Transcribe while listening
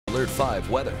Alert 5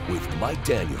 weather with Mike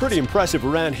Daniels. Pretty impressive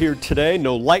around here today.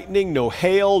 No lightning, no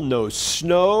hail, no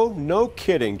snow. No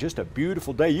kidding. Just a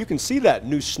beautiful day. You can see that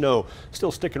new snow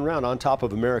still sticking around on top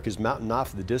of America's mountain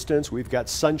off in the distance. We've got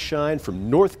sunshine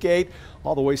from Northgate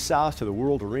all the way south to the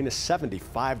World Arena.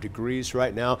 75 degrees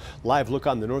right now. Live look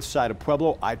on the north side of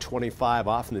Pueblo. I-25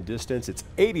 off in the distance. It's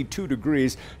 82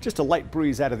 degrees. Just a light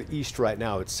breeze out of the east right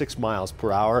now. It's 6 miles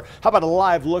per hour. How about a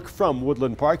live look from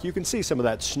Woodland Park? You can see some of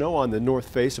that snow on the north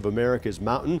face of America's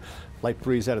mountain. Light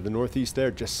breeze out of the northeast there,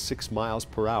 just 6 miles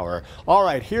per hour. All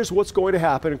right, here's what's going to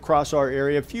happen across our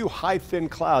area. A few high, thin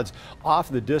clouds off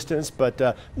in the distance, but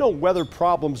no weather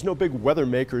problems, no big weather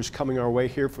makers coming our way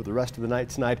here for the rest of the night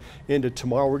tonight into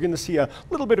tomorrow. We're going to see a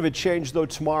little bit of a change, though,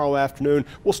 tomorrow afternoon.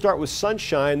 We'll start with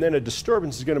sunshine, then a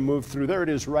disturbance is going to move through. There it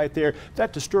is right there.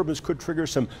 That disturbance could trigger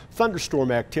some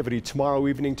thunderstorm activity tomorrow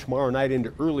evening, tomorrow night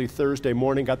into early Thursday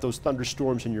morning. Got those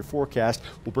thunderstorms in your forecast.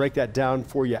 We'll break that down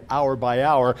for you hour by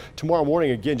hour. Tomorrow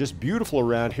morning, again, just beautiful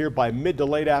around here. By mid to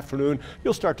late afternoon,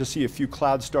 you'll start to see a few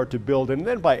clouds start to build. And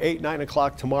then by 8, 9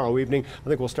 o'clock tomorrow evening, I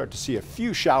think we'll start to see a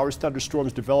few showers,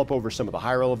 thunderstorms develop over some of the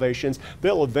higher elevations.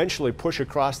 They'll eventually push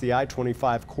across the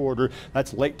I-25 corridor.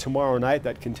 That's late tomorrow night.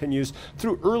 That continues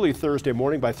through early Thursday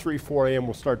morning. By 3, 4 a.m.,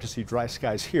 we'll start to see dry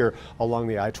skies here along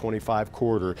the I-25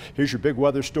 corridor. Here's your big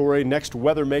weather story. Next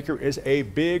weather maker is a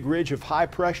big ridge of high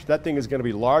pressure. That thing is going to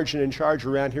be large and in charge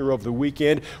around here over the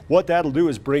weekend. What that'll do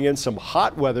is bring in some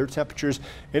hot weather, temperatures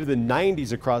into the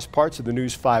 90s across parts of the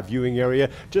News 5 viewing area.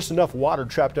 Just enough water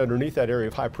trapped underneath that area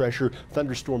of high pressure.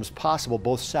 Thunderstorms possible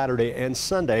both Saturday and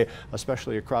Sunday,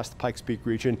 especially across the Pikes Peak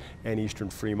region and eastern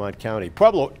Fremont County.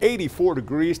 Pueblo, 84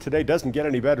 degrees today. Doesn't get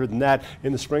any better than that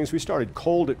in the Springs. We started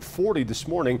cold at 40 this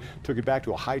morning, took it back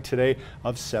to a high today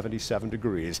of 77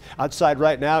 degrees. Outside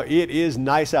right now, it is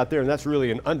nice out there, and that's really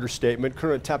an understatement.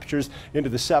 Current temperatures into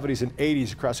the 70s and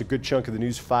 80s across a good chunk of the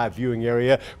News 5 viewing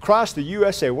area. Across the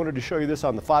USA, wanted to show you this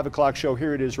on the 5 o'clock show.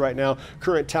 Here it is right now.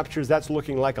 Current temperatures, that's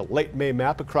looking like a late May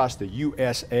map across the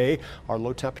USA. Our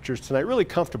low temperatures tonight, really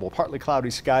comfortable. Partly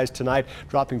cloudy skies tonight,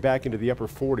 dropping back into the upper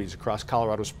 40s across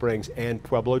Colorado Springs and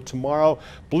Pueblo. Tomorrow,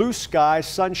 blue skies,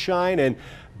 sunshine, and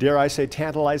dare I say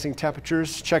tantalizing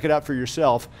temperatures. Check it out for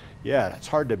yourself. Yeah, it's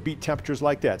hard to beat temperatures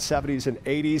like that. 70s and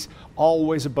 80s,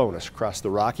 always a bonus across the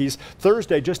Rockies.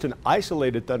 Thursday, just an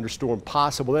isolated thunderstorm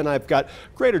possible. Then I've got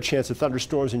greater chance of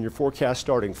thunderstorms in your forecast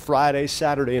starting Friday,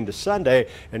 Saturday into Sunday.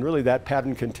 And really that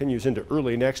pattern continues into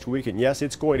early next week. And yes,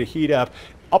 it's going to heat up.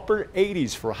 Upper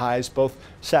 80s for highs both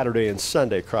Saturday and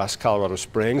Sunday across Colorado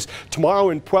Springs. Tomorrow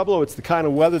in Pueblo, it's the kind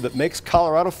of weather that makes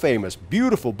Colorado famous.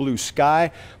 Beautiful blue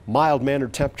sky,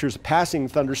 mild-mannered temperatures, passing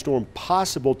thunderstorm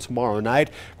possible tomorrow night.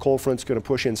 Cold front's going to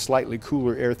push in slightly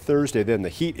cooler air Thursday. Then the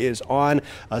heat is on.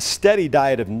 A steady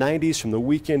diet of 90s from the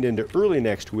weekend into early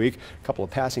next week. A couple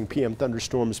of passing PM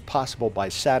thunderstorms possible by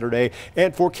Saturday.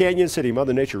 And for Canyon City,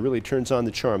 Mother Nature really turns on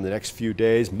the charm the next few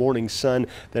days. Morning sun,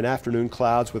 then afternoon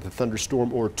clouds with a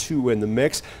thunderstorm or two in the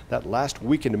mix. That last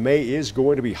weekend of May is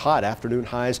going to be hot. Afternoon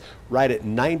highs right at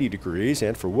 90 degrees.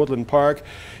 And for Woodland Park,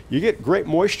 you get great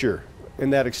moisture in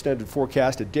that extended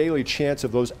forecast. A daily chance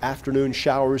of those afternoon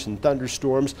showers and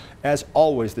thunderstorms. As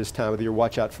always this time of the year,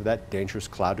 watch out for that dangerous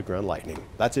cloud to ground lightning.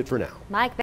 That's it for now. Mike.